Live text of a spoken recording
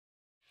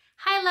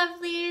Hi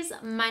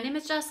lovelies, my name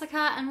is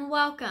Jessica and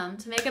welcome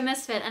to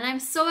Makeup.misfit, and I'm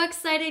so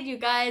excited, you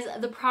guys,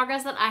 the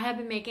progress that I have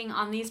been making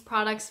on these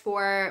products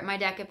for my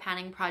deca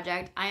panning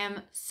project. I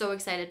am so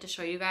excited to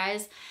show you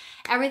guys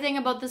everything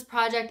about this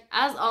project.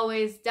 As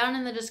always, down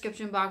in the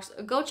description box,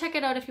 go check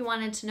it out if you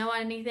wanted to know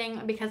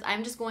anything, because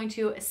I'm just going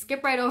to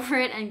skip right over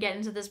it and get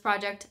into this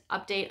project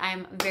update.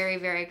 I'm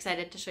very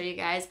excited to show you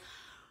guys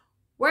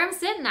where I'm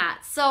sitting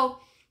at. So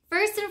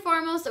first and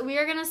foremost, we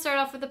are going to start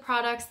off with the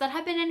products that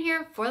have been in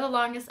here for the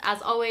longest,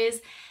 as always.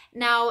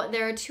 Now,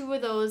 there are two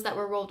of those that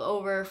were rolled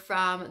over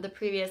from the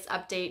previous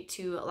update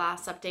to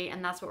last update,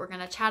 and that's what we're going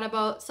to chat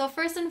about. So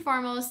first and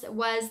foremost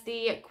was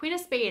the Queen of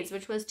Spades,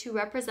 which was to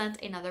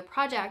represent another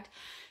project.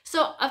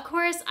 So, of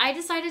course, I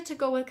decided to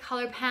go with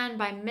Colourpan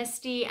by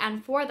Misty,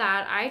 and for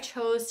that, I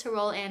chose to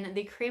roll in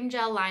the cream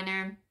gel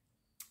liner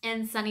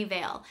in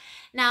Sunnyvale.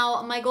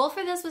 Now, my goal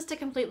for this was to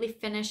completely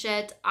finish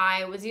it.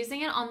 I was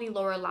using it on the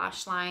lower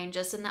lash line,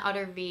 just in the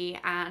outer V,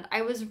 and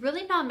I was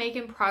really not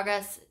making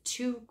progress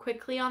too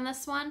quickly on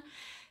this one.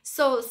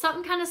 So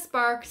something kind of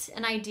sparked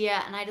an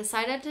idea, and I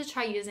decided to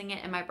try using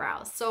it in my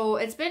brows. So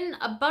it's been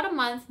about a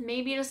month,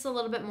 maybe just a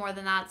little bit more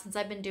than that, since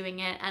I've been doing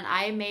it, and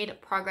I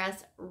made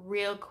progress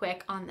real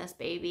quick on this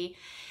baby.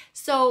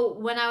 So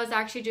when I was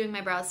actually doing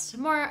my brows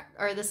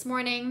this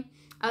morning,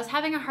 I was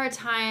having a hard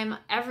time.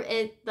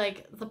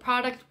 The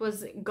product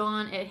was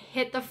gone. It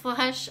hit the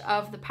flesh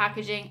of the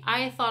packaging.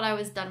 I thought I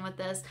was done with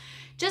this.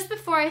 Just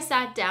before I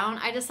sat down,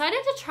 I decided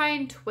to try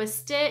and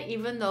twist it,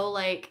 even though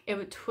it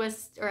would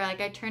twist, or I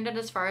turned it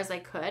as far as I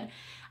could.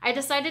 I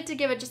decided to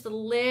give it just a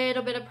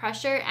little bit of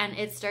pressure, and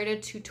it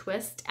started to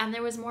twist, and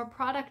there was more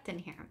product in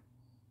here.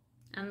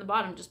 And the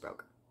bottom just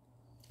broke.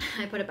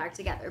 I put it back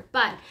together.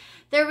 But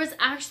there was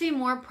actually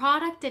more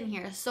product in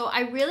here. So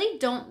I really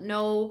don't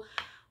know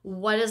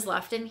what is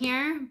left in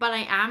here, but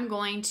I am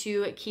going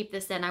to keep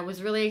this in. I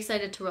was really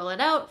excited to roll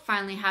it out,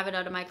 finally have it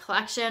out of my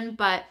collection,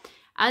 but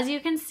as you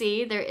can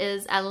see, there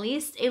is at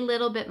least a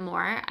little bit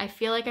more. I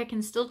feel like I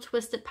can still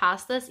twist it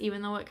past this,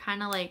 even though it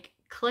kind of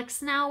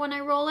clicks now when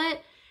I roll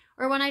it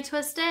or when I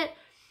twist it,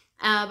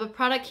 but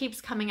product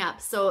keeps coming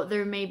up. So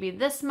there may be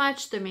this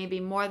much, there may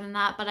be more than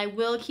that, but I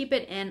will keep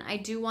it in. I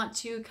do want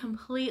to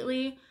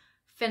completely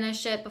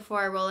finish it before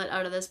I roll it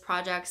out of this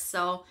project.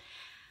 So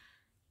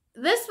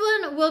this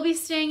one will be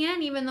staying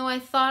in, even though I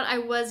thought I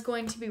was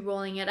going to be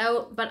rolling it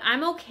out, but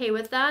I'm okay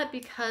with that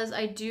because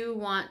I do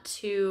want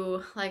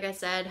to, like I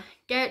said,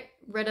 get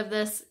rid of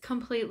this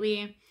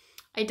completely.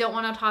 I don't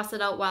want to toss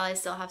it out while I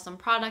still have some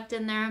product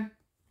in there.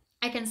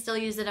 I can still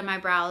use it in my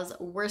brows.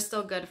 We're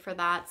still good for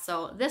that.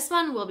 So this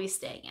one will be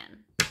staying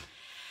in.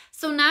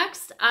 So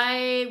next,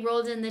 I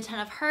rolled in the 10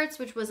 of Hearts,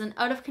 which was an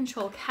out of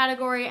control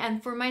category.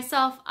 And for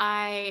myself,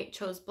 I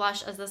chose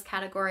blush as this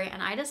category,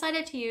 and I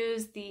decided to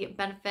use the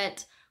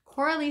Benefit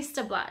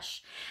Coralista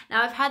blush.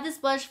 Now, I've had this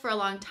blush for a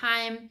long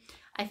time.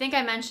 I think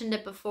I mentioned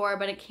it before,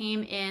 but it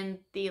came in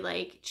the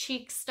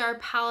Cheek Star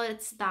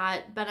palettes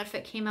that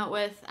Benefit came out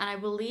with, and I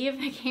believe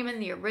it came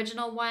in the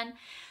original one.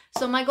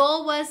 So my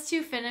goal was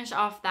to finish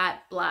off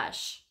that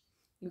blush.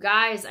 You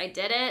guys, I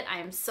did it. I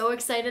am so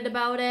excited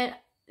about it.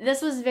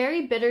 This was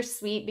very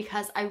bittersweet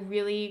because I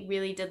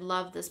really did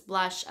love this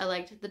blush. I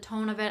liked the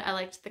tone of it. I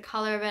liked the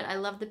color of it. I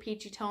love the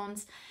peachy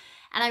tones.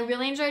 And I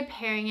really enjoyed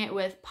pairing it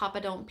with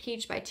Papa Don't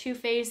Peach by Too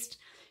Faced,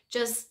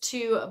 just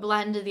to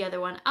blend the other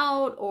one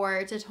out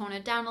or to tone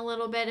it down a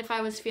little bit if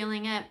I was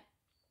feeling it.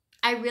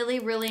 I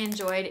really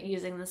enjoyed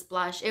using this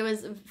blush. It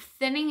was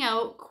thinning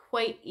out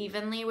quite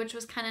evenly, which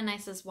was kind of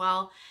nice as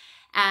well.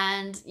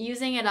 And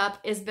using it up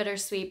is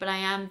bittersweet, but I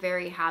am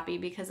very happy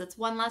because it's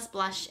one less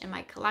blush in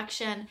my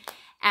collection.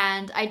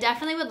 And I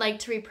definitely would like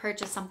to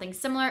repurchase something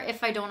similar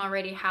if I don't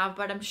already have,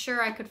 but I'm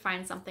sure I could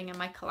find something in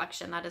my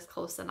collection that is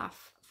close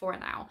enough for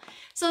now.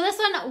 So this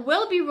one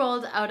will be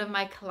rolled out of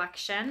my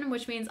collection,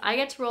 which means I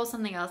get to roll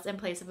something else in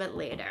place of it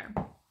later.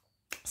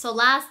 So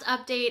last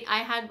update,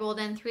 I had rolled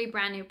in 3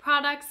 brand new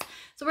products.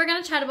 So we're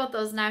going to chat about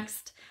those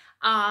next.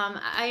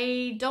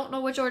 I don't know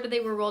which order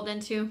they were rolled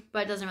into,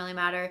 but it doesn't really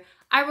matter.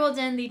 I rolled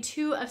in the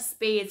 2 of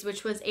Spades,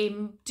 which was a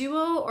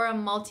duo or a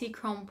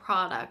multi-chrome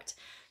product.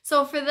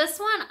 So for this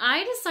one,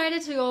 I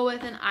decided to go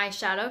with an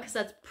eyeshadow because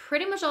that's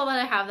pretty much all that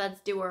I have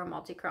that's duo or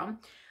multi-chrome.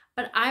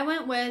 But I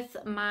went with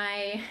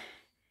my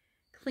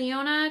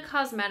clionadh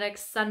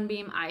Cosmetics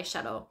Sunbeam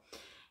eyeshadow.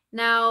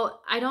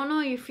 Now, I don't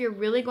know if you're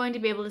really going to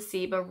be able to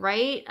see, but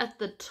right at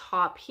the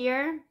top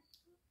here,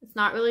 it's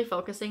not really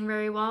focusing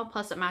very well,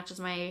 plus it matches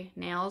my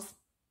nails.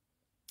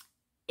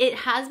 It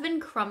has been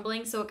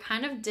crumbling, so it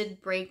kind of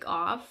did break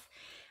off,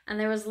 and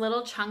there was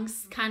little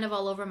chunks kind of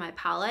all over my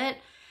palette.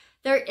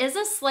 There is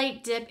a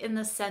slight dip in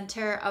the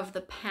center of the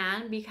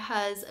pan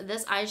because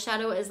this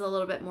eyeshadow is a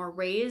little bit more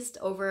raised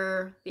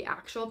over the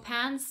actual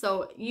pan.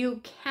 So you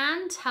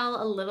can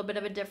tell a little bit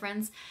of a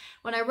difference.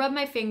 When I rub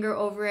my finger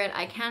over it,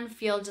 I can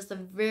feel just a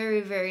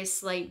very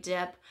slight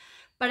dip.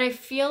 But I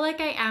feel like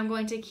I am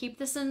going to keep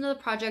this into the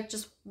project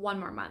just one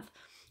more month.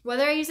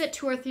 Whether I use it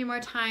 2 or 3 more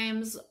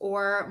times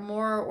or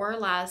more or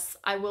less,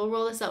 I will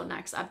roll this out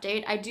next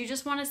update. I do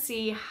just want to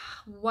see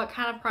what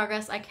kind of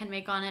progress I can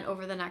make on it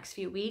over the next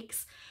few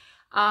weeks.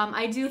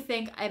 I do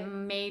think it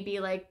may be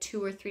like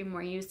 2 or 3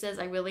 more uses.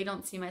 I really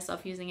don't see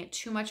myself using it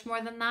too much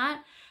more than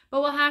that,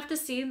 but we'll have to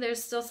see.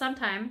 There's still some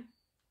time.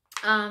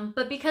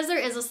 But because there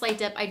is a slight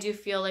dip, I do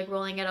feel like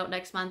rolling it out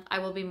next month, I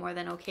will be more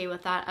than okay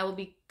with that. I will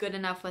be good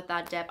enough with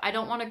that dip. I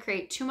don't want to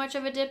create too much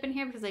of a dip in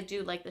here because I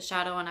do like the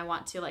shadow and I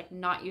want to like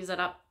not use it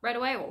up right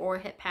away or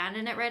hit pan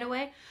in it right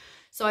away.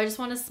 So I just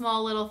want a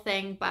small little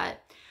thing, but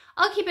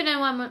I'll keep it in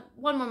one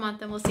more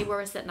month and we'll see where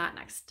we're sitting at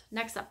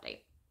next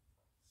update.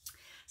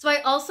 So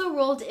I also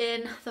rolled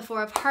in the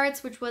 4 of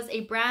Hearts, which was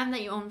a brand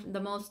that you own the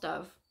most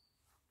of.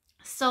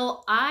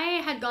 So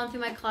I had gone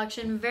through my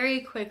collection very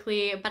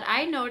quickly, but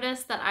I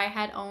noticed that I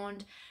had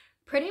owned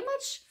pretty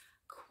much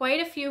quite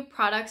a few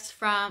products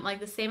from, like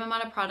the same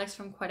amount of products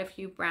from quite a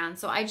few brands.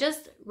 So I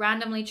just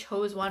randomly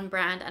chose one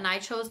brand and I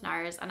chose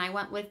NARS, and I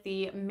went with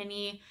the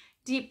mini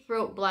deep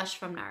throat blush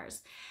from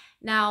NARS.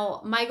 Now,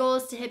 my goal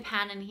is to hit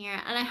pan in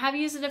here, and I have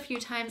used it a few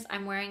times.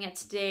 I'm wearing it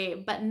today,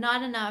 but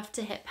not enough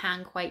to hit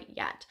pan quite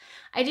yet.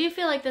 I do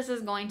feel like this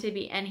is going to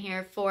be in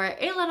here for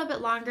a little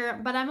bit longer,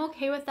 but I'm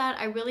okay with that.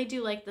 I really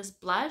do like this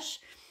blush,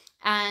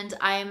 and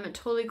I'm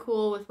totally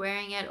cool with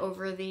wearing it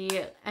over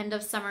the end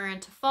of summer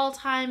into fall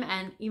time,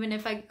 and even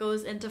if it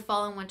goes into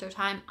fall and winter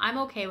time, I'm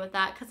okay with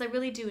that because I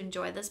really do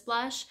enjoy this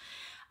blush.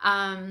 So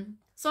I'm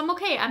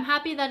okay. I'm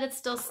happy that it's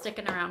still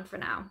sticking around for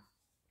now.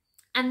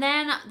 And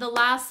then the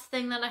last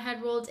thing that I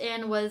had rolled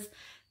in was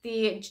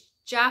the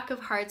Jack of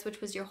Hearts, which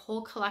was your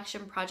whole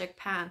collection project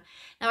pan.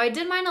 Now I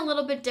did mine a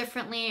little bit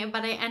differently,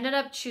 but I ended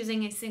up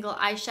choosing a single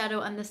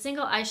eyeshadow, and the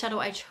single eyeshadow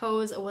I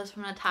chose was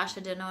from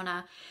Natasha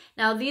Denona.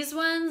 Now these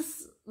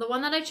ones, the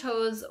one that I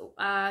chose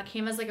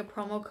came as like a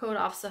promo code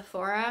off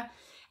Sephora,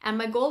 and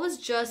my goal was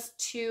just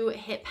to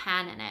hit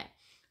pan in it.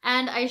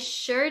 And I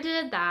sure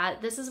did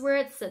that. This is where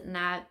it's sitting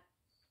at.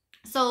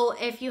 So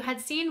if you had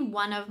seen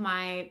one of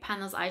my Pan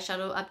Those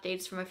eyeshadow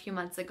updates from a few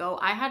months ago,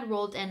 I had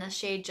rolled in a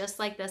shade just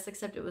like this,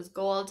 except it was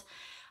gold,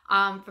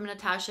 from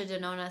Natasha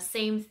Denona,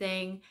 same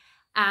thing.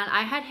 And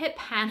I had hit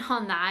pan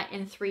on that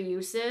in 3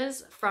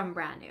 uses from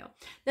brand new.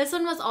 This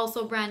one was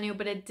also brand new,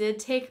 but it did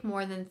take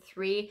more than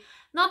 3.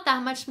 Not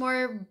that much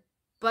more,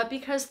 but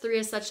because 3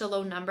 is such a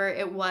low number,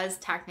 it was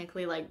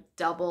technically like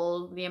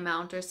double the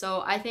amount or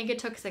so. I think it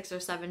took 6 or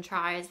 7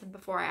 tries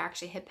before I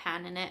actually hit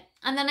pan in it.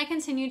 And then I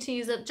continued to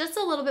use it just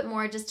a little bit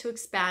more just to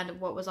expand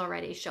what was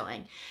already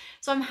showing.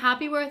 So I'm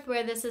happy with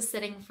where this is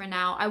sitting for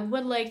now. I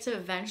would like to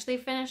eventually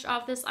finish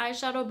off this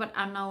eyeshadow, but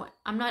I'm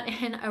not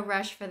in a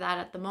rush for that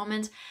at the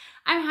moment.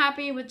 I'm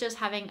happy with just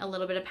having a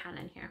little bit of pan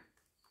in here.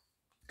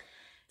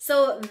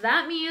 So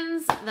that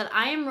means that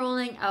I am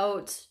rolling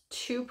out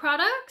 2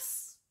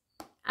 products.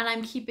 And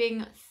I'm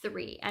keeping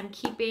 3. I'm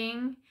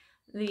keeping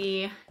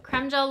the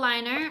creme gel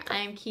liner,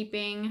 I'm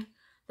keeping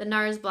the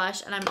NARS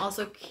blush, and I'm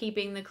also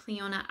keeping the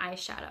Clionadh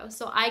eyeshadow.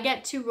 So I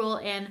get to roll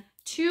in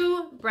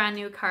 2 brand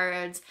new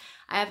cards.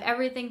 I have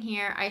everything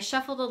here. I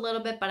shuffled a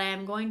little bit, but I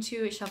am going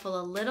to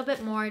shuffle a little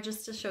bit more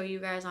just to show you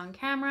guys on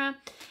camera.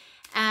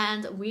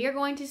 And we are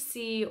going to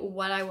see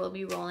what I will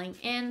be rolling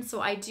in.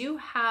 So I do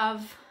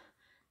have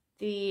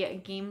the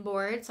game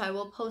board, so I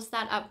will post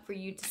that up for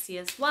you to see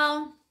as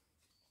well.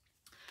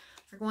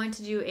 We're going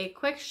to do a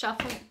quick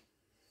shuffle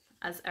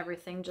as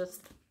everything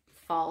just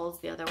falls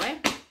the other way.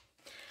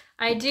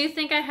 I do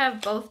think I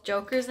have both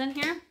jokers in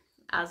here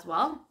as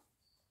well,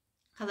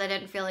 because I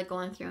didn't feel like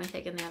going through and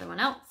taking the other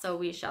one out. So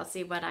we shall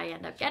see what I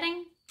end up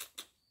getting.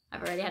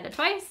 I've already had it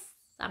twice.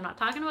 I'm not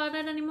talking about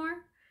it anymore.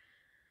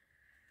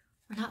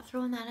 We're not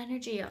throwing that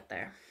energy out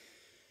there.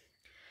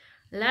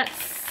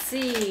 Let's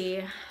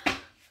see.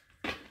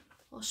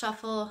 We'll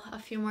shuffle a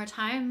few more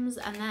times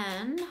and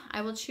then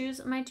I will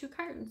choose my 2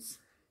 cards.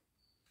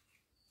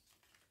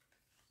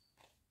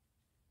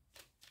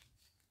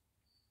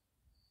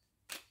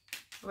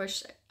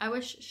 I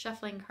wish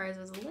shuffling cards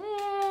was a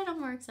little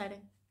more exciting.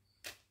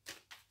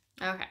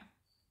 Okay.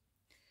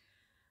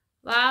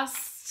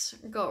 Last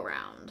go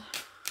round.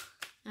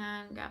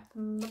 And grab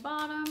from the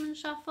bottom and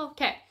shuffle.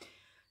 Okay.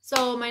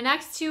 So my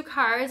next 2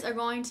 cards are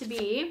going to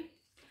be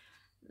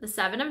the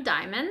 7 of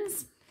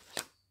Diamonds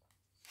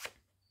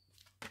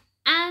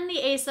and the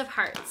Ace of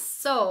Hearts.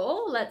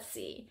 So let's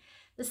see.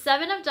 The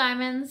 7 of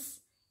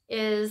Diamonds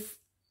is,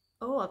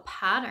 oh, a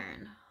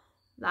pattern.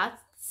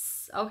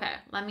 That's, okay,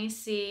 let me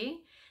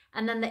see.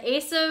 And then the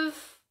Ace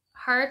of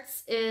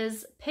Hearts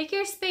is pick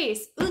your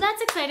space. Ooh,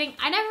 that's exciting.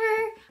 I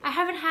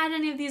haven't had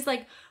any of these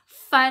like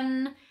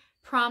fun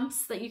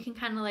prompts that you can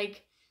kind of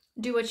like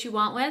do what you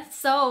want with.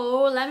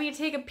 So let me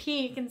take a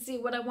peek and see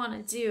what I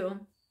want to do.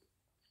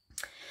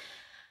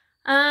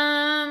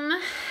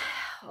 Oh,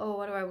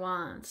 what do I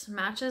want?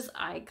 Matches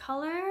eye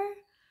color.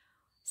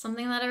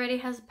 Something that already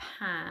has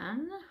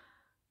pan.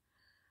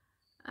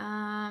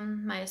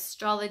 My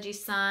astrology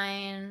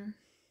sign.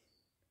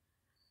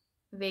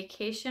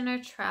 Vacation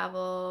or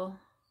travel,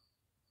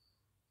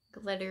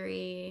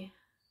 glittery.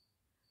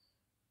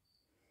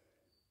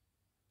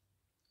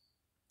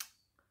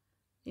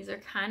 These are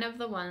kind of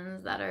the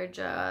ones that are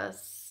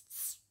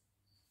just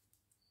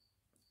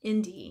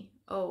indie.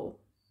 Oh,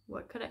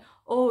 what could I?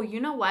 Oh,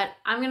 you know what?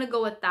 I'm going to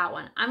go with that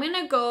one. I'm going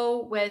to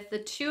go with the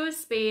 2 of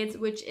spades,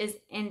 which is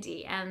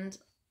indie. And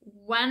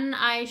when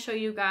I show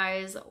you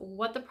guys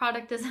what the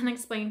product is and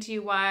explain to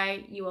you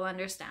why, you will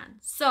understand.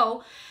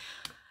 So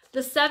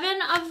the 7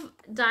 of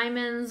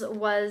diamonds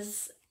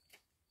was,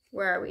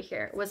 where are we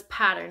here? It was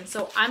pattern.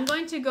 So I'm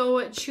going to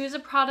go choose a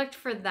product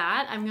for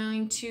that. I'm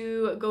going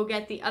to go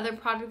get the other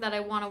product that I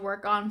want to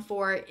work on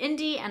for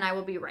indie, and I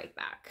will be right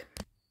back.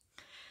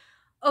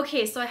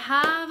 Okay, so I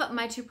have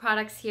my 2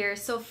 products here.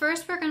 So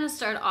first we're going to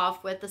start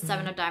off with the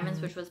 7 of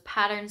diamonds, which was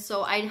pattern.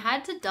 So I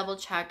had to double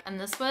check, and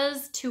this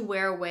was to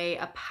wear away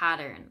a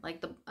pattern,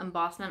 like the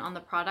embossment on the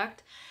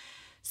product.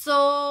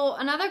 So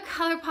another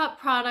Colourpop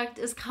product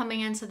is coming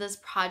into this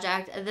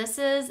project. This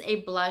is a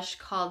blush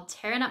called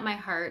Tearing Up My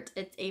Heart.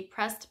 It's a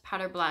pressed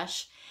powder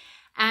blush,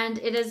 and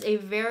it is a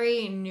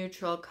very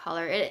neutral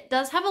color. It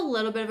does have a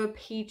little bit of a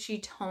peachy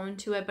tone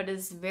to it, but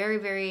it's very,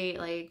 very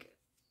like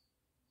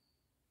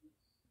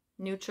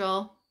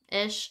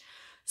neutral-ish.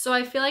 So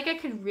I feel like I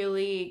could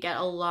really get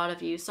a lot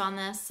of use on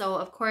this. So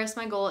of course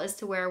my goal is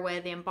to wear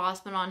away the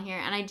embossment on here,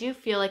 and I do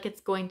feel like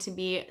it's going to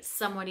be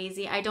somewhat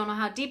easy. I don't know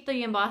how deep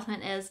the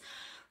embossment is,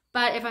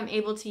 but if I'm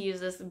able to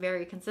use this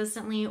very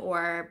consistently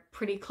or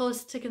pretty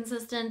close to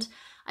consistent,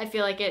 I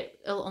feel like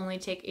it'll only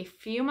take a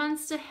few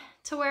months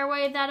to wear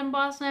away that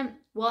embossment.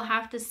 We'll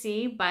have to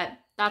see, but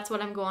that's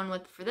what I'm going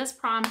with for this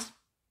prompt.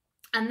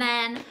 And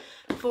then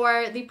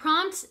for the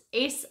prompt,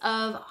 Ace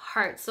of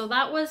Hearts. So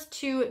that was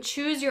to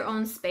choose your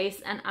own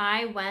space, and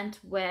I went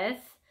with,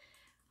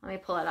 let me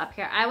pull it up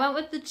here. I went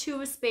with the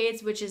 2 of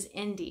spades, which is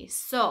indie.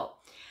 So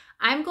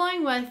I'm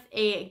going with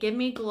a Give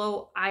Me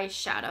Glow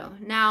eyeshadow.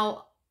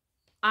 Now,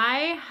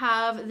 I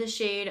have the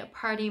shade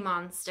Party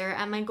Monster,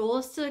 and my goal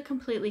is to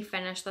completely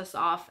finish this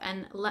off,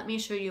 and let me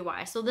show you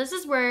why. So this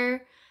is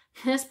where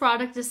this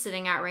product is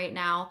sitting at right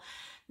now.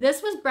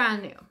 This was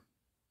brand new,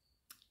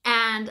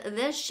 and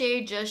this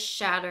shade just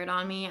shattered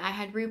on me. I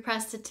had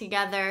repressed it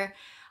together.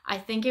 I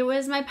think it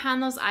was my Pan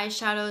Those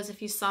eyeshadows.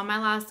 If you saw my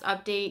last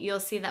update,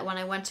 you'll see that when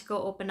I went to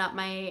go open up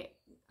my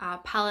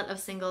palette of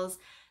singles,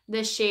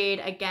 this shade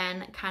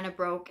again kind of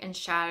broke and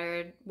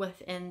shattered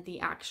within the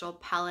actual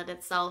palette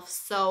itself.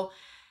 So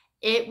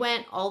it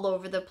went all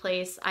over the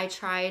place. I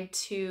tried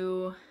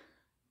to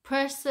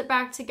press it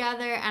back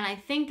together, and I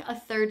think a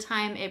 3rd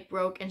time it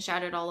broke and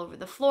shattered all over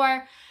the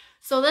floor.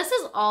 So this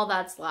is all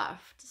that's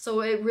left.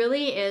 So it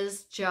really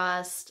is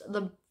just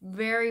the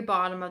very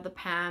bottom of the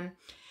pan.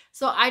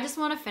 So I just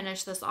want to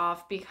finish this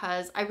off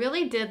because I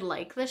really did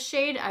like this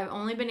shade. I've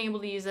only been able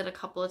to use it a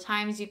couple of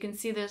times. You can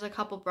see there's a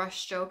couple brush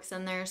strokes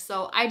in there.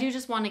 So I do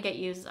just want to get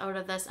use out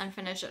of this and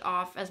finish it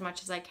off as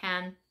much as I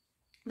can.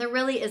 There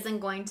really isn't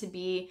going to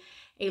be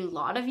a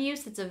lot of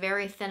use. It's a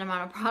very thin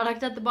amount of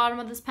product at the bottom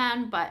of this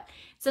pan, but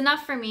it's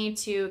enough for me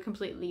to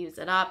completely use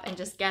it up and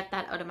just get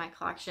that out of my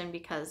collection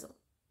because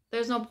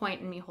there's no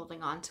point in me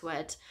holding on to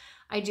it.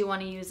 I do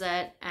want to use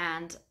it,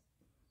 and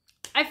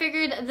I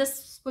figured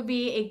this would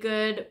be a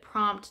good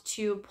prompt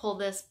to pull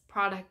this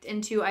product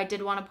into. I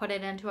did want to put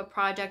it into a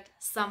project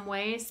some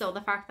way, so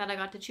the fact that I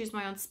got to choose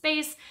my own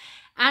space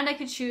and I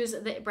could choose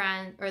the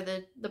brand or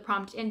the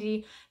prompt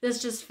indie,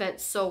 this just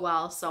fits so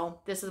well.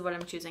 So this is what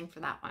I'm choosing for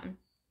that one.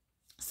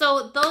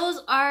 So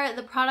those are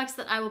the products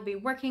that I will be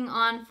working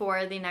on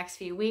for the next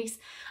few weeks.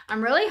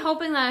 I'm really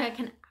hoping that I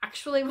can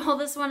actually roll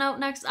this one out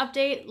next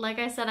update. Like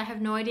I said, I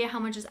have no idea how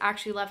much is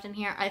actually left in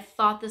here. I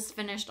thought this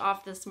finished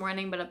off this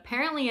morning, but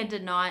apparently it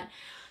did not.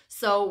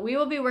 So we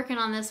will be working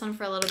on this one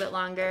for a little bit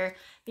longer.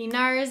 The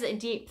NARS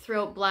Deep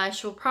Throat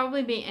Blush will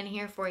probably be in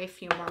here for a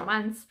few more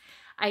months.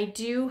 I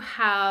do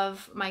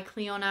have my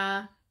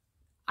clionadh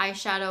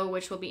eyeshadow,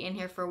 which will be in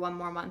here for 1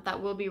 more month.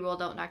 That will be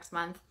rolled out next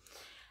month.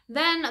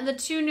 Then the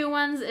 2 new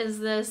ones is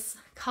this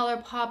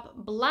Colourpop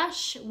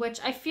blush, which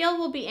I feel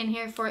will be in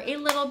here for a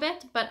little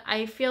bit, but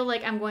I feel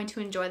like I'm going to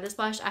enjoy this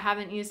blush. I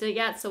haven't used it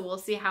yet, so we'll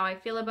see how I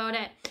feel about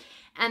it.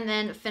 And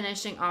then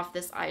finishing off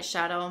this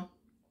eyeshadow.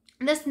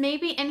 This may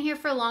be in here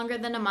for longer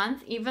than a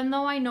month, even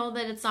though I know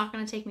that it's not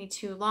going to take me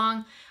too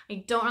long.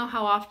 I don't know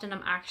how often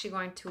I'm actually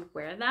going to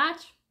wear that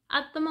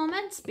at the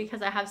moment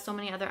because I have so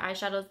many other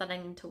eyeshadows that I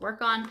need to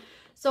work on.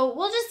 So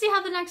we'll just see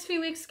how the next few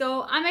weeks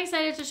go. I'm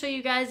excited to show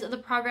you guys the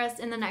progress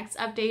in the next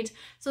update.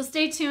 So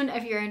stay tuned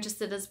if you're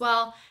interested as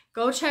well.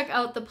 Go check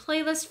out the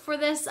playlist for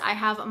this. I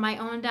have my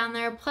own down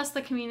there, plus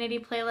the community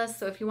playlist.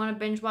 So if you want to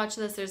binge watch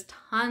this, there's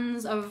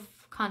tons of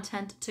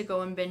content to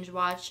go and binge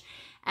watch.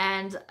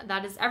 And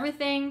that is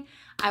everything.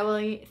 I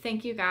will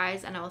thank you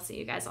guys, and I will see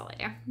you guys all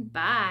later.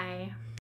 Bye.